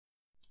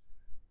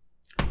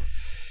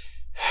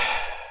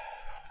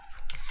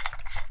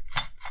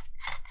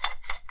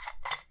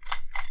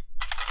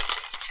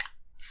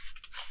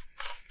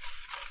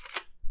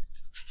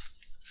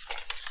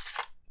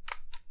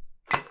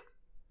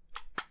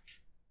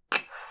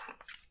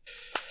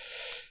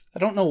I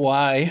don't know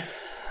why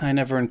I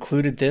never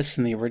included this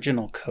in the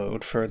original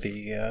code for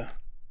the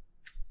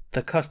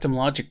custom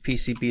logic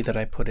PCB that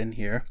I put in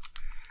here.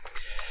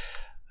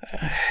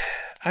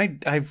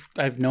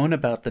 I've known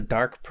about the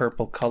dark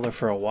purple color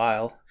for a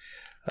while.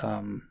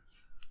 I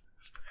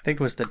think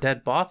it was the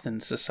Dead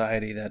Bothan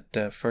Society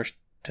that first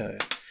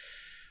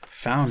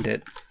found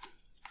it,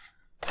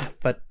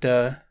 but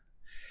I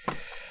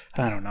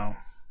don't know.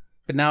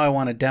 But now I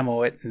want to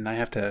demo it, and I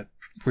have to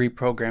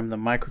reprogram the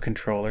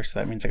microcontroller, so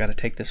that means I got to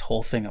take this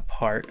whole thing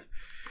apart.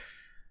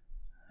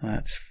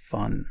 That's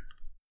fun.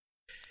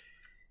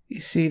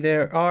 You see,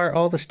 there are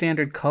all the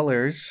standard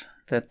colors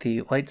that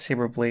the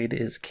lightsaber blade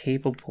is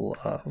capable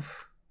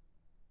of.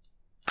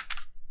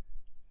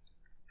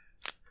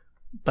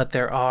 But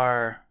there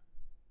are,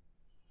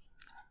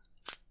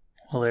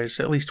 well, there's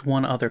at least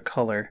one other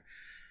color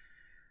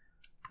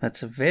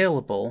that's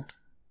available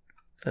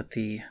that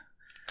the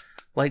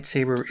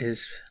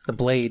the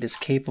blade is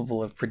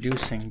capable of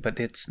producing, but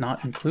it's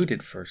not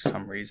included for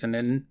some reason.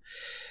 And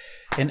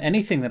in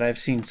anything that I've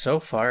seen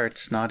so far,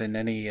 it's not in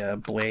any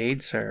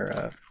blades,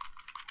 or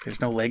there's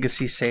no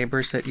legacy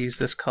sabers that use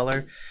this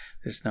color.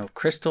 There's no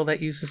crystal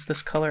that uses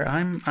this color.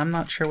 I'm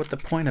not sure what the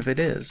point of it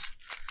is.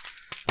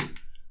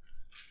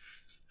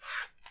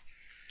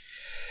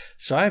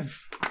 So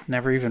I've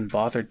never even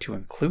bothered to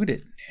include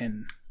it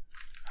in,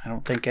 I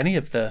don't think, any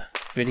of the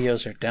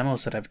videos or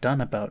demos that I've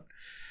done about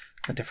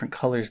the different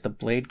colors the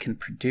blade can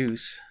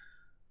produce.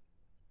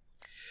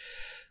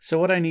 So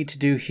what I need to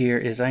do here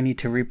is I need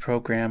to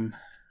reprogram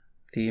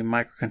the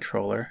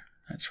microcontroller.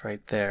 That's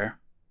right there.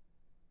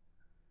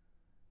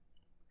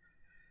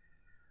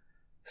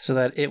 So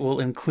that it will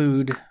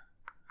include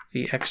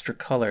the extra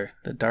color,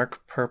 the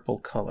dark purple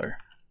color.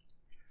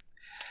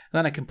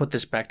 Then I can put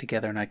this back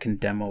together and I can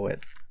demo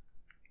it.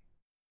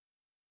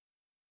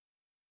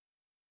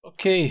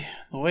 Okay,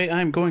 the way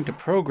I'm going to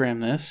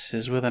program this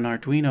is with an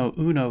Arduino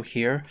Uno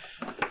here,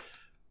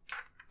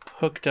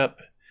 hooked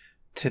up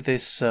to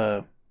this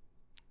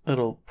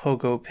little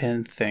pogo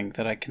pin thing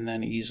that I can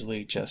then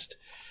easily just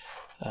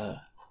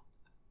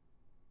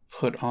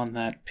put on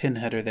that pin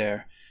header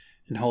there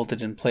and hold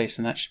it in place,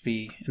 and that should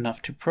be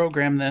enough to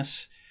program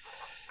this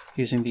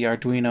using the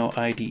Arduino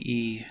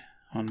IDE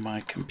on my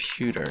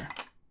computer.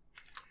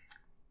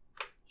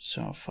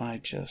 So if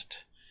I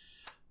just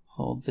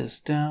hold this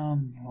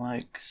down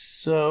like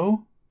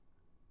so,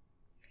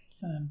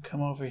 and come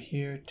over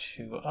here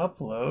to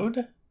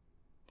upload.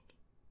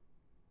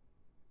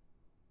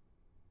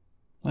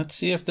 Let's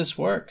see if this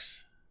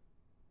works.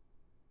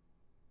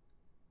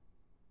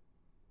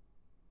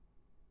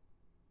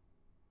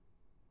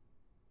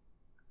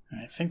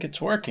 I think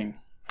it's working.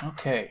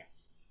 Okay.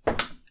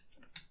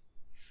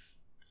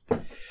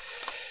 So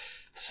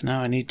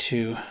now I need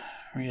to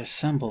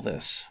reassemble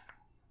this.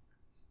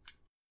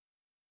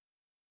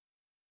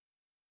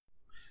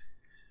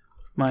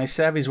 My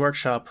Savvy's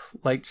Workshop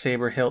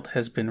lightsaber hilt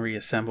has been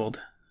reassembled.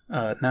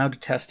 Now to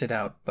test it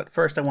out. But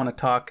first I want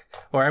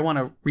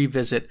to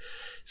revisit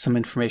some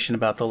information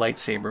about the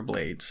lightsaber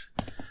blades.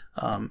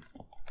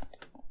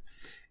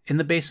 In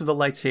the base of the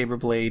lightsaber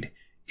blade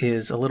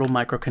is a little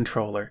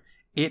microcontroller.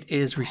 It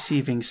is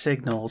receiving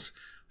signals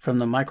from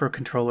the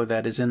microcontroller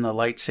that is in the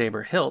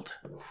lightsaber hilt.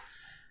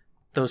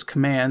 Those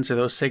commands or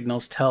those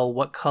signals tell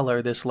what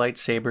color this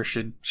lightsaber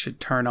should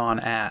turn on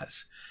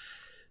as.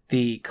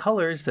 The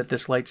colors that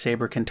this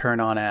lightsaber can turn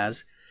on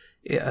as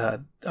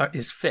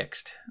is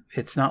fixed.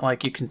 It's not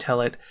like you can tell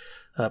it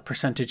a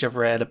percentage of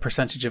red, a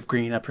percentage of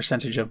green, a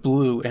percentage of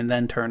blue, and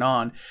then turn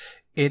on.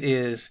 It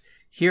is,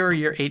 here are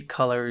your 8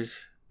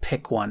 colors,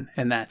 pick one,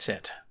 and that's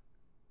it.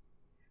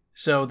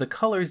 So the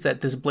colors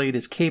that this blade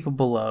is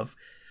capable of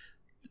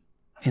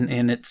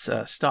in its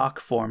stock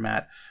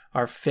format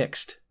are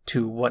fixed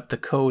to what the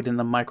code in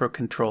the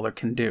microcontroller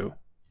can do.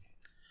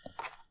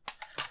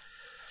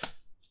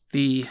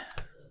 The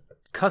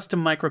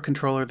custom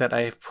microcontroller that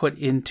I have put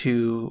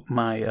into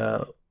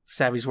my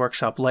Savvy's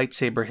Workshop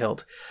lightsaber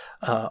hilt,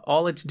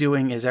 all it's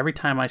doing is every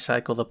time I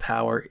cycle the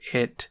power,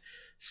 it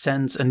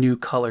sends a new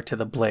color to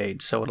the blade.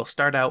 So it'll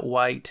start out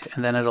white,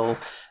 and then it'll,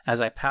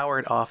 as I power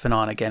it off and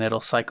on again, it'll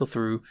cycle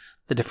through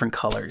the different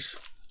colors.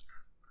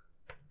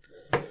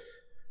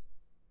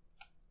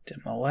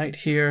 Dim the light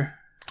here.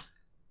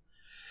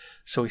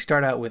 So we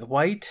start out with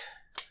white,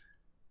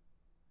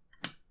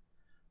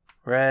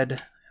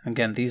 red.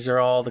 Again, these are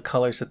all the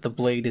colors that the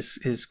blade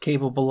is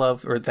capable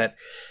of, or that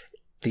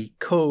the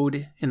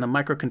code in the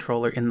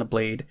microcontroller in the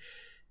blade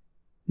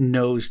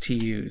knows to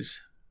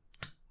use.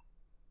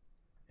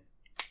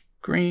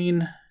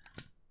 Green,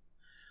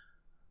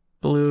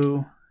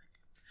 blue.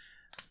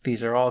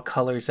 These are all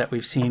colors that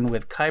we've seen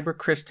with kyber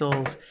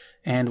crystals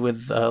and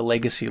with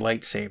legacy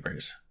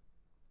lightsabers.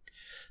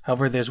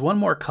 However, there's one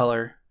more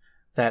color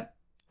that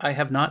I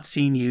have not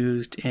seen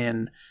used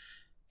in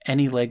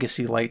any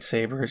legacy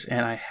lightsabers,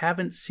 and I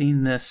haven't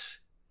seen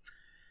this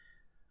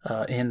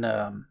in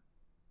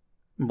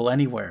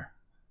anywhere.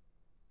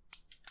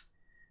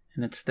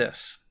 And it's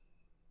this.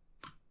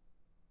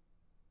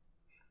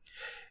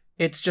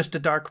 It's just a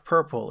dark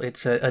purple.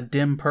 It's a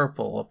dim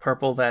purple, a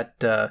purple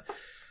that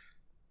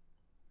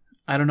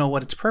I don't know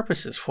what its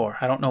purpose is for.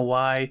 I don't know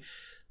why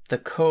the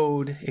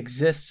code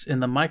exists in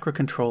the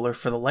microcontroller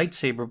for the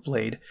lightsaber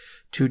blade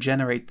to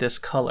generate this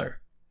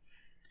color.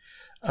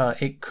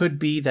 It could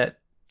be that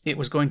it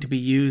was going to be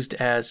used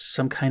as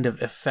some kind of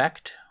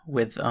effect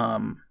with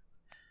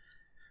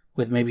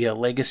maybe a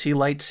legacy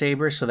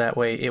lightsaber, so that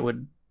way it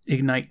would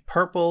ignite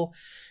purple,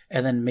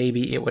 and then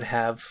maybe it would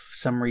have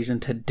some reason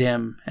to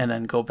dim and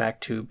then go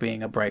back to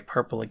being a bright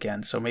purple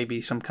again. So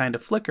maybe some kind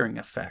of flickering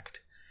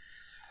effect.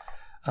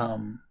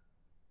 Well,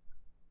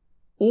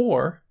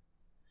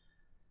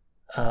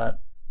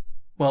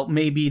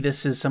 maybe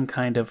this is some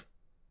kind of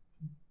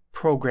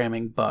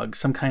programming bug,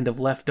 some kind of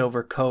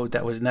leftover code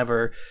that was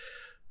never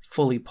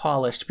fully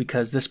polished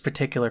because this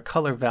particular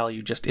color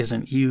value just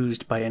isn't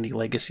used by any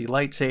legacy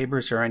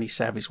lightsabers or any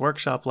Savvy's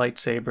Workshop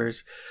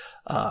lightsabers.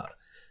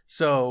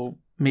 So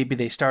maybe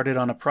they started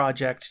on a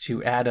project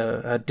to add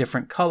a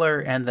different color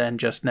and then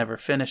just never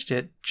finished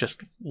it,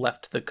 just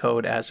left the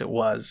code as it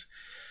was.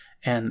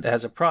 And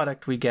as a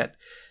product, we get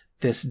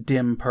this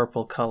dim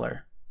purple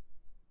color.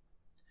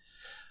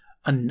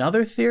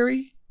 Another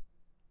theory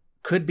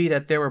could be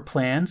that there were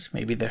plans,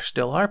 maybe there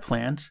still are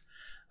plans,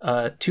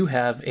 to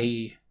have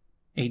a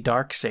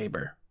dark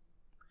saber.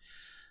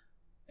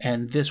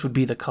 And this would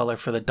be the color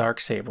for the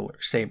dark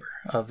saber,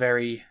 a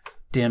very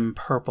dim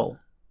purple.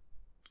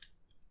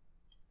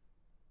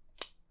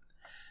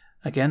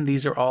 Again,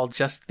 these are all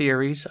just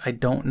theories. I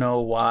don't know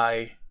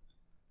why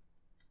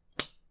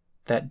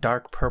that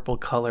dark purple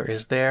color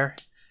is there.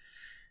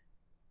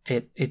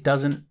 It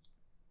doesn't...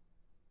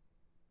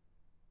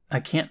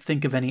 I can't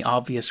think of any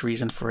obvious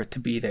reason for it to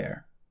be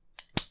there.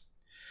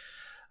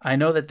 I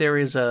know that there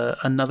is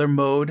another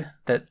mode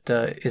that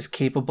is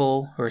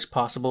capable or is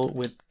possible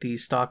with the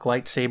stock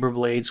lightsaber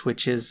blades,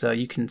 which is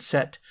you can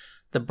set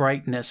the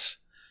brightness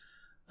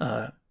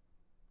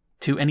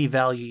to any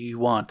value you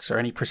want, or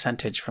any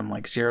percentage from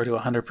like 0 to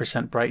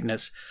 100%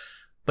 brightness,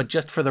 but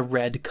just for the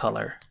red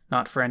color,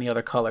 not for any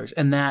other colors.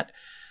 And that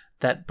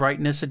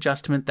brightness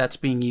adjustment, that's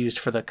being used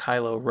for the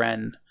Kylo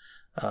Ren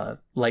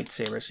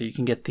lightsaber, so you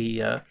can get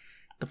the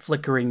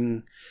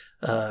flickering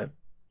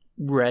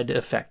red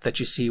effect that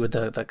you see with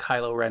the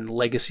Kylo Ren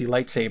legacy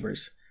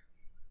lightsabers.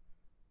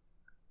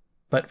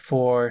 But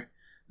for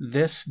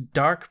this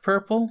dark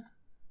purple,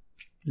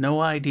 no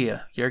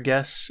idea. Your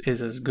guess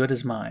is as good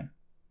as mine.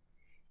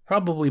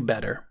 Probably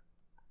better.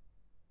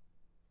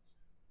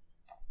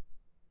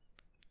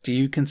 Do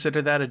you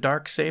consider that a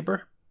dark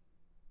saber?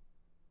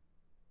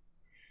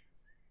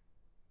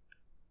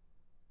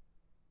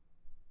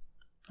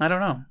 I don't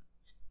know.